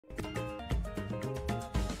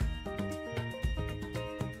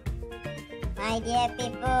My dear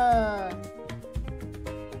people,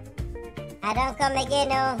 I don't come again,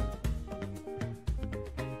 no.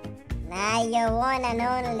 Now your one and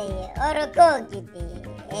only Orukogidi,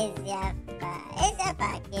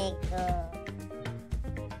 Eziafa Keko.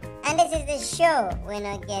 And this is the show Wey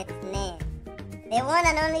No Get Name. The one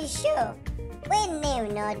and only show Wey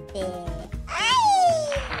Name Not There.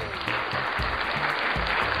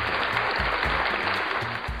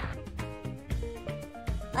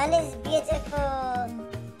 On this beautiful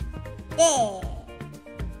day,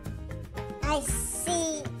 I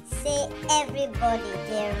see everybody,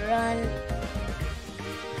 they run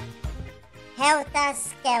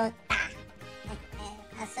helter-skelter.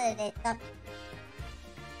 That's what they talk.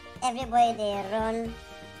 Everybody, they run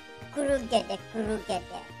kurugede.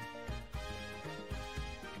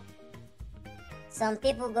 Some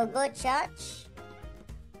people go church.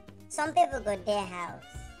 Some people go their house.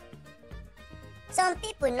 Some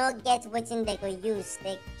people not get wetin they go use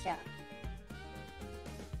take church.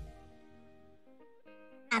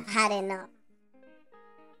 I've had enough.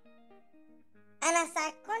 And as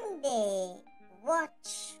I come dey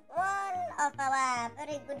watch one of our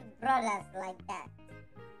very good brothers like that,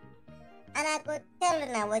 and I could tell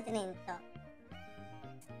una wetin him talk,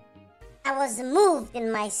 I was moved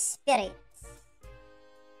in my spirit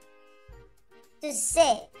to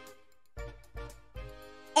say,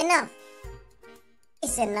 enough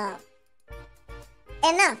is enough.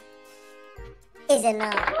 Enough is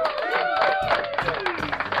enough.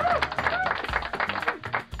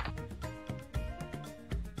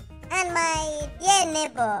 And my dear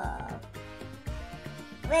neighbor,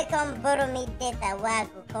 we come borrow me data wey I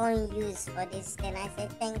go come use for this thing. I say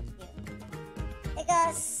thank you.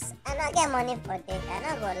 Because I don't get money for data, I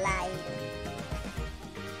not go lie you.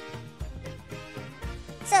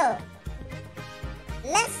 So,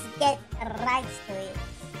 let's get right to it.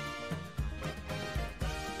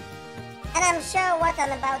 And I'm sure what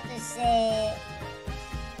I'm about to say,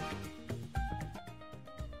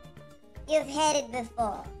 you've heard it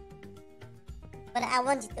before, but I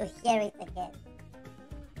want you to hear it again.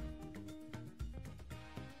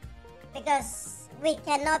 Because we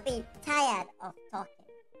cannot be tired of talking.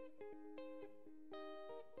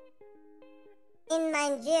 In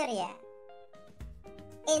Nigeria,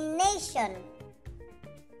 a nation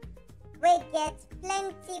we get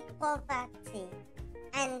plenty poverty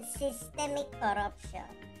and systemic corruption.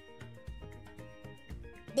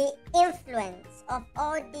 The influence of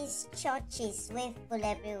all these churches we full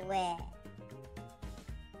everywhere.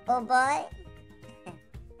 Oh boy,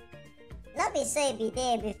 not be so it be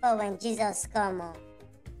there before when Jesus come on.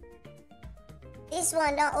 This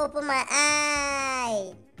one don't open my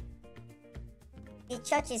eye. The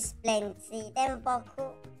church is plenty, them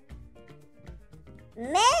boku.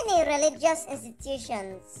 Many religious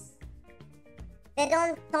institutions, they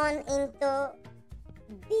don't turn into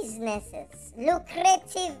businesses,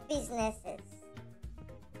 lucrative businesses,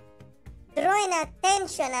 drawing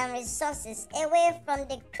attention and resources away from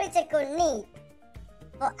the critical need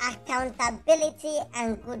for accountability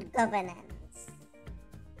and good governance.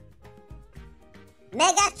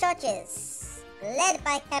 Mega churches, led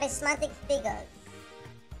by charismatic figures,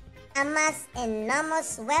 amass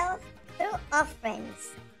enormous wealth through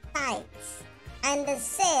offerings, tithes, and the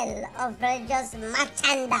sale of religious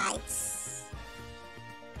merchandise.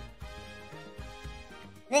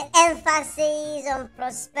 The emphasis on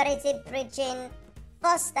prosperity preaching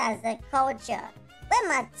fosters a culture where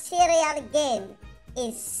material gain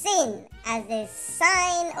is seen as a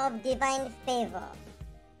sign of divine favor,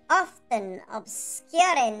 often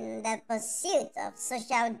obscuring the pursuit of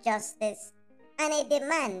social justice and a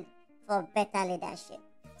demand for better leadership.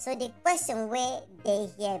 So the question where they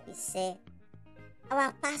hear be say,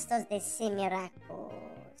 our pastors they see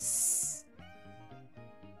miracles.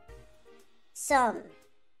 Some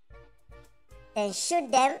they shoot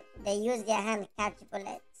them, they use their hand catch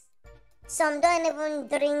bullets. Some don't even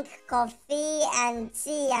drink coffee and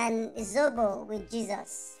tea and zobo with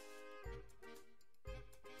Jesus.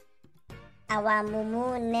 Our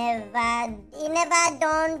mumu never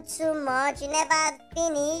done too much, he never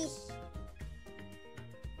finish.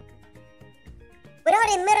 With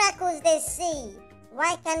all the miracles they see,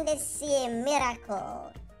 why can't they see a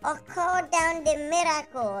miracle or call down the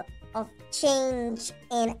miracle of change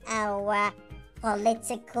in our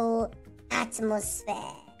political atmosphere?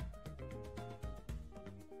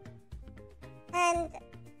 And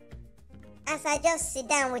as I just sit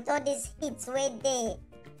down with all these hits where they,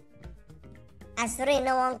 as rain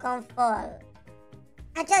no one can fall,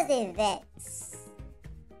 I just dey vex.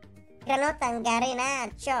 Granite and garri na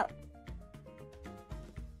chop.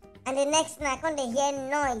 And the next thing I come dey hear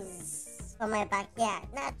noise for my backyard,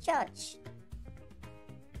 not church.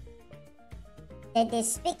 They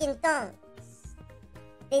speak in tongues.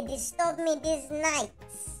 They disturb me these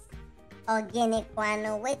nights. Organic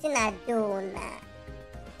one, waiting I do now.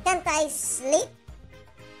 Can't I sleep?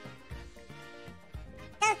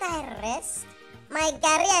 Can't I rest? My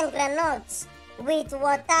garri and granotes with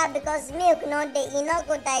water because milk no dey e no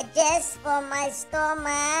go digest for my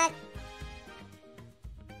stomach.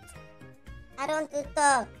 I don't to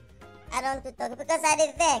talk because I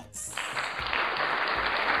dey vex.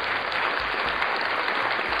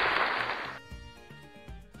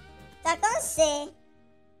 So I come say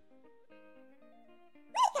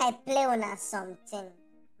make I play una something.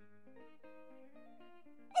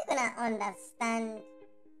 Make una understand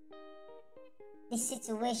the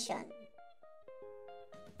situation.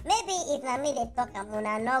 Maybe if na me dey talk am,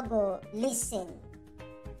 una no go listen.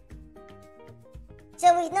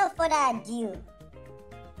 So with no further ado,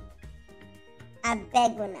 I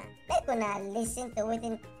beg una, make una listen to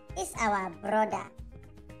wetin this our brother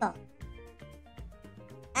talk.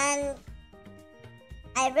 And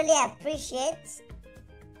I really appreciate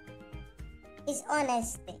his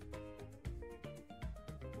honesty.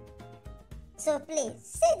 So please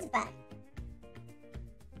sit back,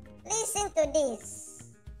 listen to this,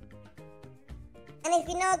 and if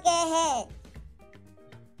you no get head,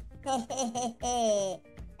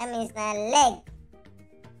 that means na leg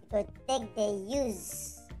you go take the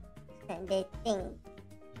use and the think,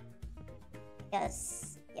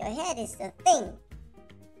 because your head is the thing.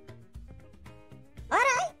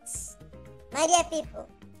 Alright, my dear people,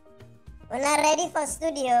 we're not ready for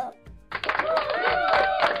studio.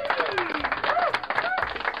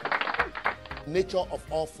 Nature of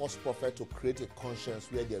all false prophets to create a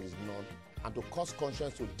conscience where there is none, and to cause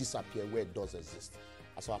conscience to disappear where it does exist.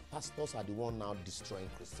 As our pastors are the one now destroying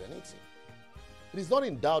Christianity. It is not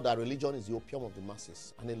in doubt that religion is the opium of the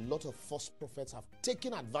masses, and a lot of false prophets have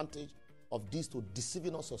taken advantage of this to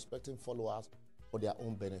deceiving unsuspecting followers for their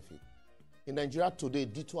own benefit. In Nigeria today,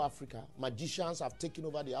 ditto Africa, magicians have taken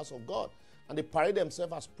over the house of God, and they parade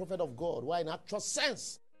themselves as prophet of God, while in actual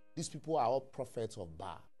sense, these people are all prophets of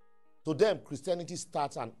Baal. To them, Christianity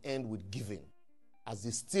starts and ends with giving, as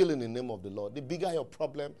they steal in the name of the Lord. The bigger your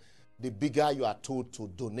problem, the bigger you are told to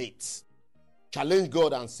donate. Challenge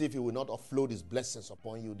God and see if he will not offload his blessings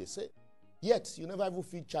upon you, they say. Yet, you never even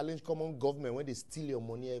feel challenge common government when they steal your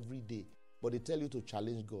money every day, but they tell you to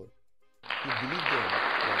challenge God. You believe them,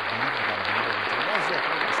 That's what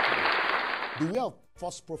understand. Beware of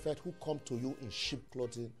false prophets who come to you in sheep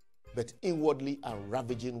clothing, but inwardly are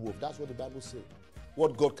ravaging wolf. That's what the Bible says.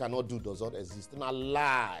 What God cannot do does not exist. And a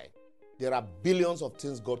lie. There are billions of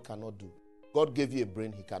things God cannot do. God gave you a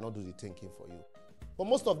brain, he cannot do the thinking for you. For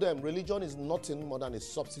most of them, religion is nothing more than a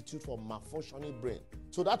substitute for malfunctioning brain.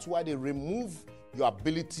 So that's why they remove your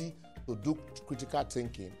ability to do critical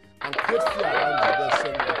thinking and create fear around you, then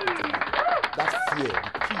send you to you. That fear,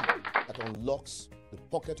 the key that unlocks the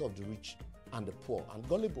pocket of the rich and the poor and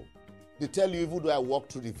gullible. They tell you, even though I walk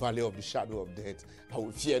through the valley of the shadow of death, I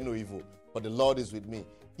will fear no evil, but the Lord is with me.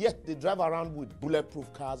 Yet they drive around with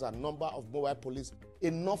bulletproof cars and number of mobile police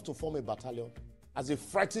enough to form a battalion, as they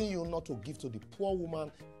frighten you not to give to the poor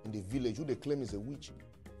woman in the village who they claim is a witch,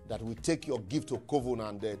 that will take your gift to coven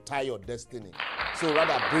and tie your destiny. So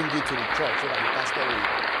rather bring it to the church so that the pastor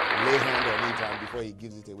will lay hand on it and before he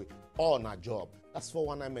gives it away. All on a job. That's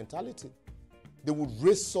 419 mentality. They would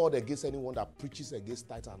raise sword against anyone that preaches against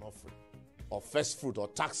tithe and offering, or first fruit, or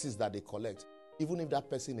taxes that they collect, even if that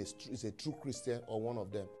person is a true Christian or one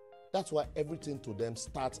of them. That's why everything to them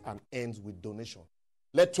starts and ends with donation.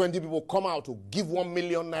 Let 20 people come out to give 1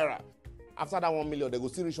 million naira. After that 1 million, they go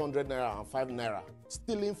still reach 100 naira and 5 naira,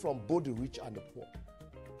 stealing from both the rich and the poor.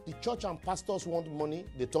 The church and pastors want money,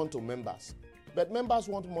 they turn to members. But members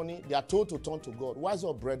want money, they are told to turn to God. Wise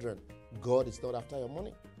up, brethren, God is not after your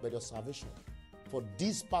money, but your salvation. For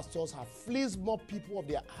these pastors have fleeced more people of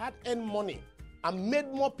their hard-earned money and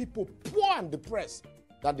made more people poor and depressed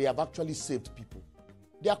than they have actually saved people.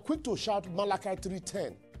 They are quick to shout Malachi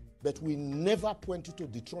 3:10, but we never point you to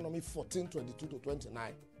Deuteronomy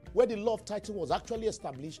 14:22-29, where the law of tithing was actually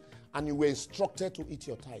established and you were instructed to eat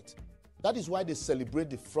your tithe. That is why they celebrate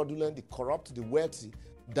the fraudulent, the corrupt, the wealthy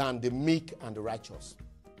than the meek and the righteous.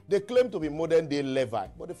 They claim to be modern-day Levi,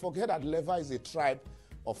 but they forget that Levi is a tribe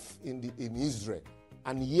in Israel,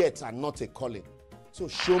 and yet are not a calling. So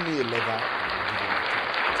show me a Levi, and I'll give you my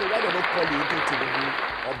tithe. So why they don't call you into Tinubu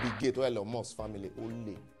or Bigate or Elon Musk family?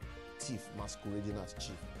 Only thief masquerading as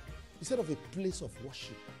chief. Instead of a place of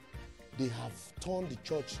worship, they have turned the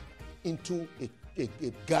church into a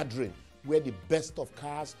gathering where the best of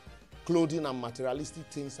cars, Clothing and materialistic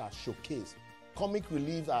things are showcased. Comic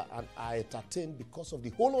reliefs are entertained because of the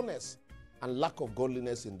hollowness and lack of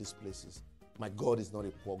godliness in these places. My God is not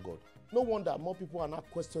a poor God. No wonder more people are now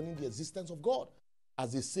questioning the existence of God.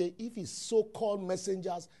 As they say, if his so-called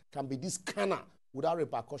messengers can be this carnal without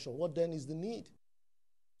repercussion, what then is the need?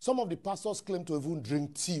 Some of the pastors claim to even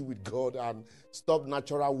drink tea with God and stop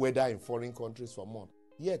natural weather in foreign countries for months.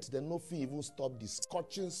 Yet, they no fee even stop the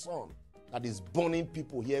scorching sun that is burning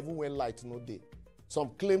people here even when light no day.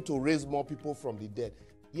 Some claim to raise more people from the dead.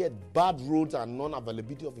 Yet, bad roads and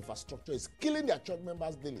non-availability of infrastructure is killing their church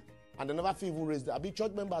members daily. And they never feel even raise them. I mean,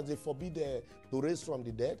 church members, they forbid to raise from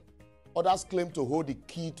the dead. Others claim to hold the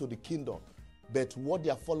key to the kingdom. But what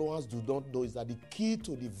their followers do not know is that the key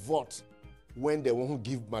to the vault, when they won't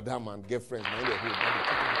give madam and girlfriends, when they hold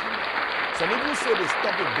that. Some even say they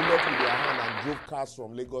stopped a bullet with their hand and drove cars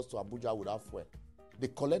from Lagos to Abuja without fuel. They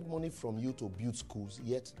collect money from you to build schools,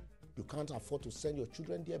 yet you can't afford to send your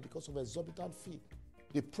children there because of exorbitant fee.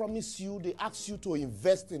 They promise you, they ask you to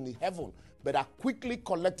invest in the heaven, but are quickly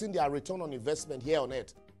collecting their return on investment here on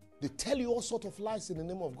earth. They tell you all sorts of lies in the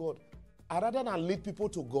name of God. And rather than lead people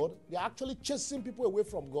to God, they're actually chasing people away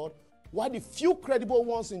from God, while the few credible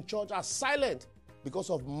ones in church are silent because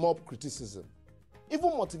of mob criticism.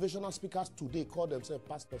 Even motivational speakers today call themselves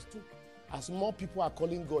pastors too, as more people are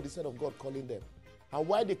calling God instead of God calling them. And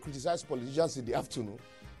while they criticize politicians in the afternoon,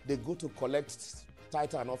 they go to collect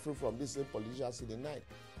tithe and offering from these same politicians in the night.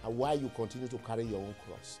 And why you continue to carry your own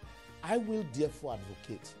cross. I will therefore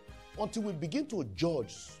advocate until we begin to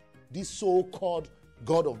judge this so-called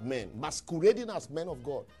God of men, masquerading as men of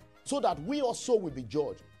God, so that we also will be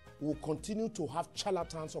judged. We will continue to have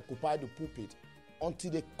charlatans occupy the pulpit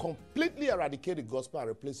until they completely eradicate the gospel and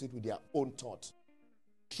replace it with their own thought.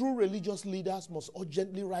 True religious leaders must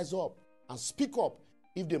urgently rise up and speak up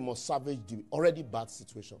if they must salvage the already bad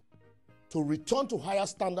situation. To return to higher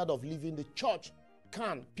standard of living, the church,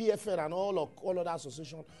 CAN, PFN, and all other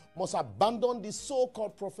associations must abandon this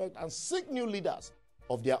so-called prophet and seek new leaders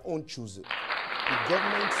of their own choosing. The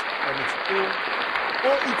government on its own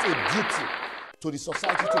owe it a duty to the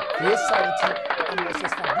society to create sanity and must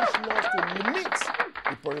establish laws to limit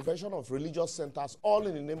the proliferation of religious centers, all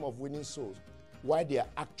in the name of winning souls, while they are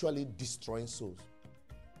actually destroying souls.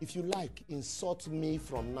 If you like, insult me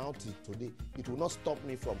from now till today. It will not stop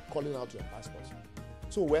me from calling out your pastors.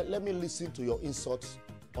 So, well, let me listen to your insults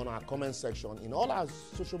on our comment section in all our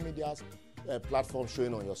social media platforms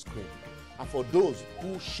showing on your screen. And for those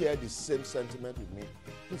who share the same sentiment with me,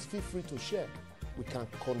 please feel free to share. We can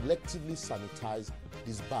collectively sanitize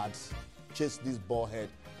these birds, chase this ballhead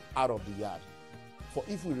out of the yard. For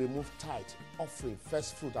if we remove tithe, offering,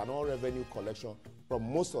 first fruit, and all revenue collection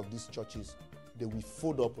from most of these churches, they will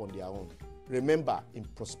fold up on their own. Remember, in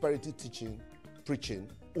prosperity preaching,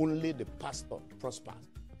 only the pastor prospers,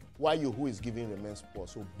 while you who is giving remains poor.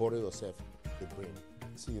 So borrow yourself the brain.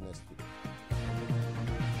 See you next week.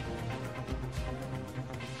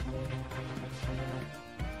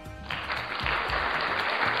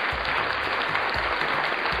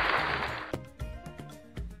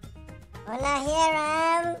 Hola, here I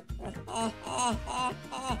am.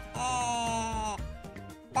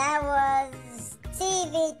 That was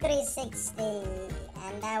TV360,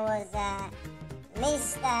 and that was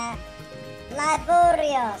Mr.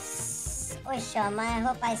 Liborous Oshoma. I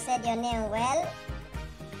hope I said your name well.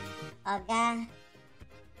 Oga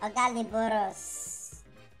Liborous.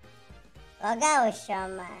 Oga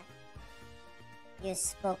Oshoma. You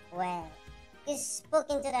spoke well. You spoke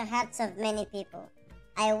into the hearts of many people.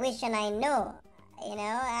 I wish and I know.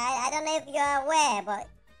 I don't know if you're aware, but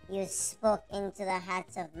you spoke into the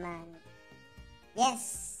hearts of man.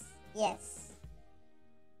 Yes.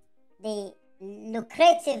 The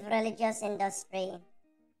lucrative religious industry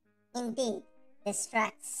indeed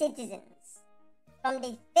distracts citizens from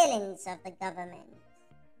the feelings of the government.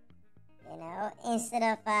 Instead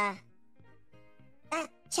of that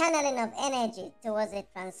channeling of energy towards a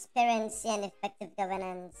transparency and effective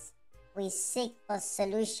governance, we seek for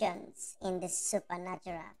solutions in the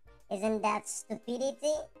supernatural. Isn't that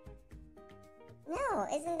stupidity? No,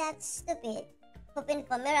 isn't that stupid? Hoping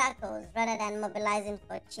for miracles rather than mobilizing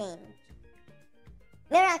for change.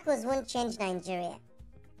 Miracles won't change Nigeria.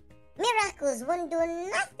 Miracles won't do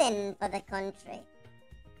nothing for the country.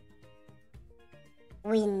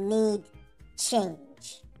 We need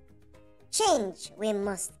change. Change we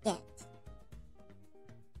must get.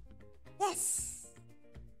 Yes.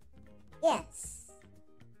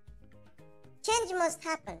 Change must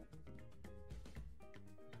happen.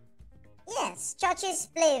 Yes, churches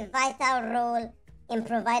play a vital role in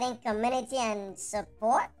providing community and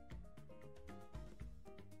support.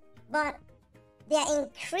 But their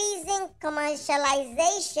increasing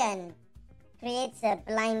commercialization creates a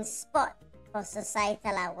blind spot for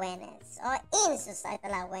societal awareness or in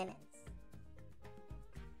societal awareness.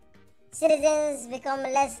 Citizens become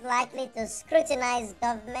less likely to scrutinize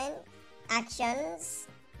government actions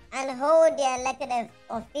and hold their elected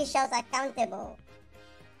officials accountable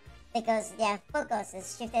because their focus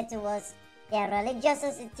is shifted towards their religious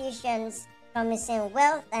institutions promising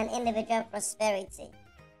wealth and individual prosperity.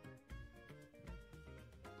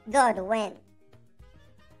 God when?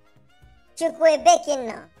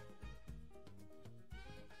 Chukwuebekino.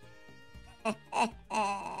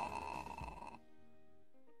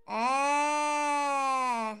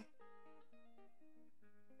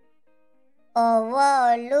 Ọwọ́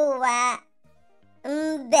Olúwa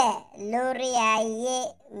ń bẹ lórí ayé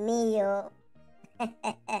mi o.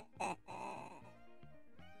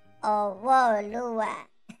 Ọwọ́ Olúwa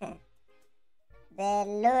bẹ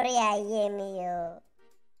lórí ayé mi o.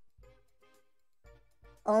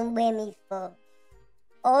 Ó ń gbé mi fò,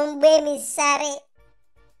 ó ń gbé mi sáré.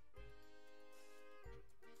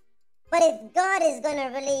 But if God is going to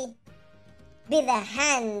really be the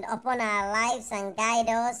hand upon our lives and guide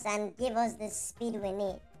us and give us the speed we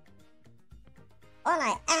need, all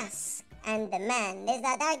I ask and demand is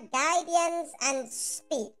that that guidance and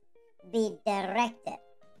speed be directed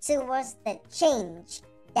towards the change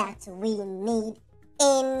that we need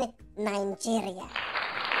in Nigeria.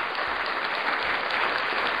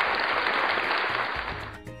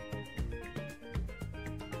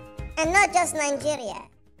 And not just Nigeria,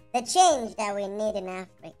 the change that we need in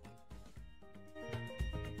Africa.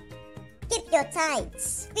 Keep your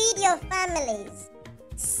tithes, feed your families,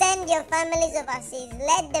 send your families overseas,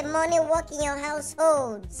 let the money work in your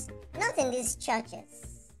households, not in these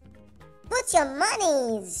churches. Put your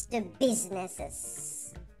monies to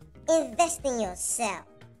businesses, invest in yourself,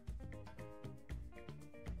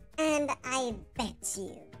 and I bet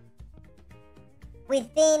you,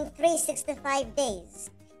 within 365 days,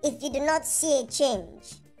 if you do not see a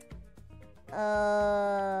change,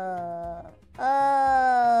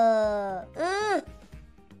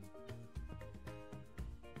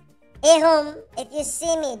 Hey home, if you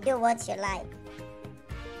see me, do what you like.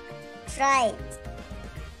 Try it.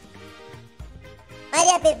 My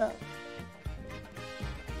dear people,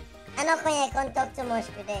 I'm not going to talk too much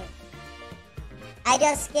today. I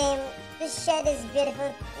just came to share this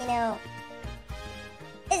beautiful,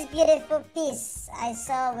 this beautiful piece I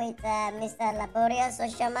saw with Mr. Liborous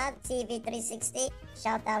Oshoma, TV360.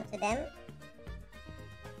 Shout out to them.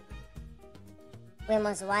 We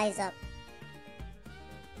must wise up.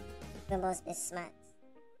 We must be smart.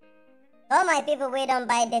 All my people who don't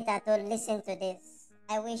buy data to listen to this,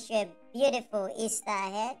 I wish you a beautiful Easter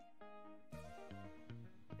ahead.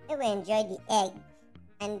 May we enjoy the egg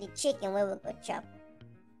and the chicken where we could chop.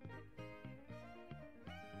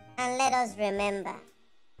 And let us remember,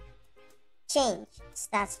 change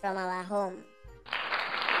starts from our home.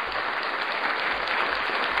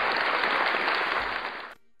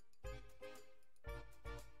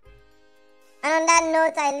 And on that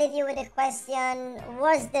note, I leave you with a question.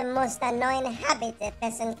 What's the most annoying habit a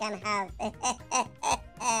person can have?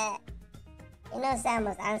 So I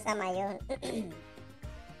must answer my own.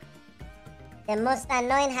 The most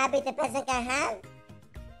annoying habit a person can have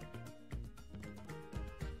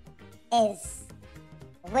is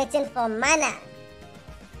waiting for manna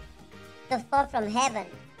to fall from heaven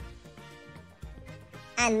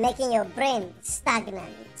and making your brain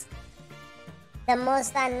stagnant. The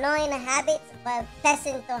most annoying habit for a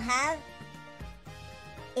person to have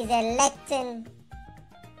is electing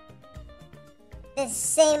the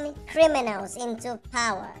same criminals into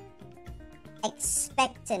power,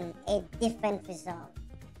 expecting a different result.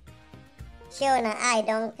 Shona, I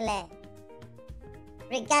don't clear.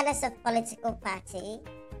 Regardless of political party,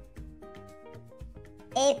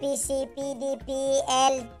 APC, PDP,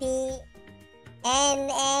 LP,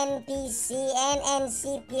 NNPC,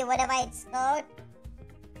 NNCP, whatever it's called,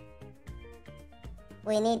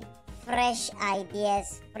 we need fresh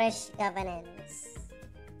ideas, fresh governance.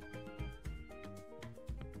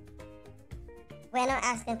 We're not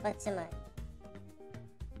asking for too much.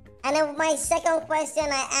 And then my second question,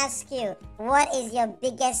 I ask you, what is your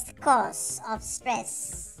biggest cause of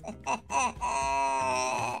stress?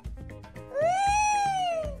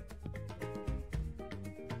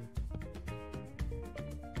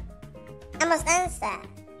 I must answer.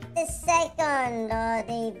 The second or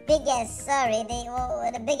the biggest,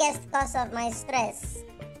 the biggest cause of my stress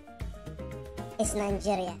is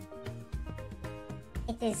Nigeria.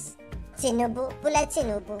 It is Tinubu, Bula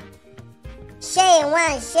Tinubu. Shay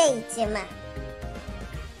one, Shay Tima.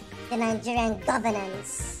 the Nigerian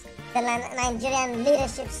governance, the Nigerian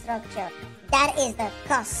leadership structure. That is the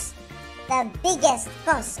cause, the biggest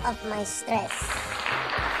cause of my stress.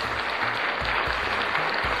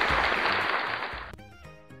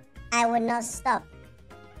 I will not stop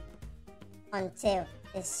until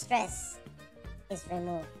the stress is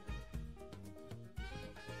removed.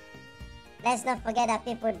 Let's not forget that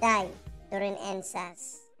people died during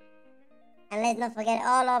NSAS. And let's not forget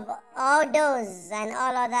all those and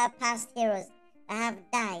all other past heroes that have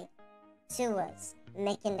died towards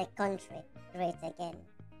making the country great again.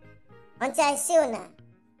 Until I see you now,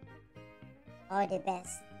 all the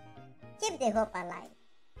best. Keep the hope alive.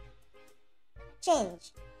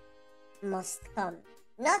 Change must come,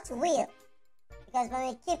 not will. Because when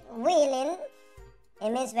we keep willing, it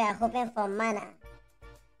means we are hoping for manna.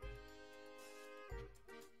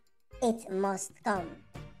 It must come.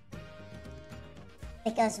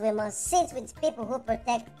 Because we must sit with people who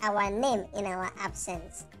protect our name in our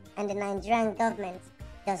absence. And the Nigerian government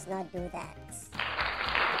does not do that.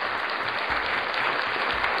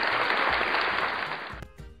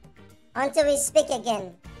 Until we speak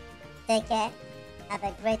again, take care, have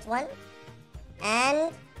a great one,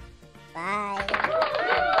 and bye.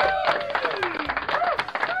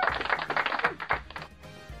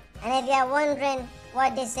 And if you are wondering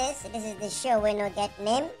what this is the show Wey No Get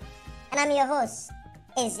Name. And I'm your host,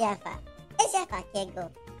 Eziafa Kego.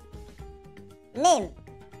 Name,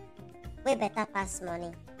 we better pass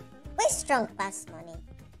money. We strong pass money.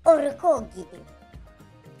 Orukogidi.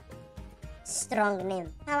 Strong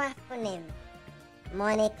name, powerful name.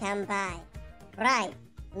 Money can buy. Pride,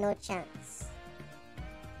 no chance.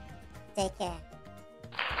 Take care.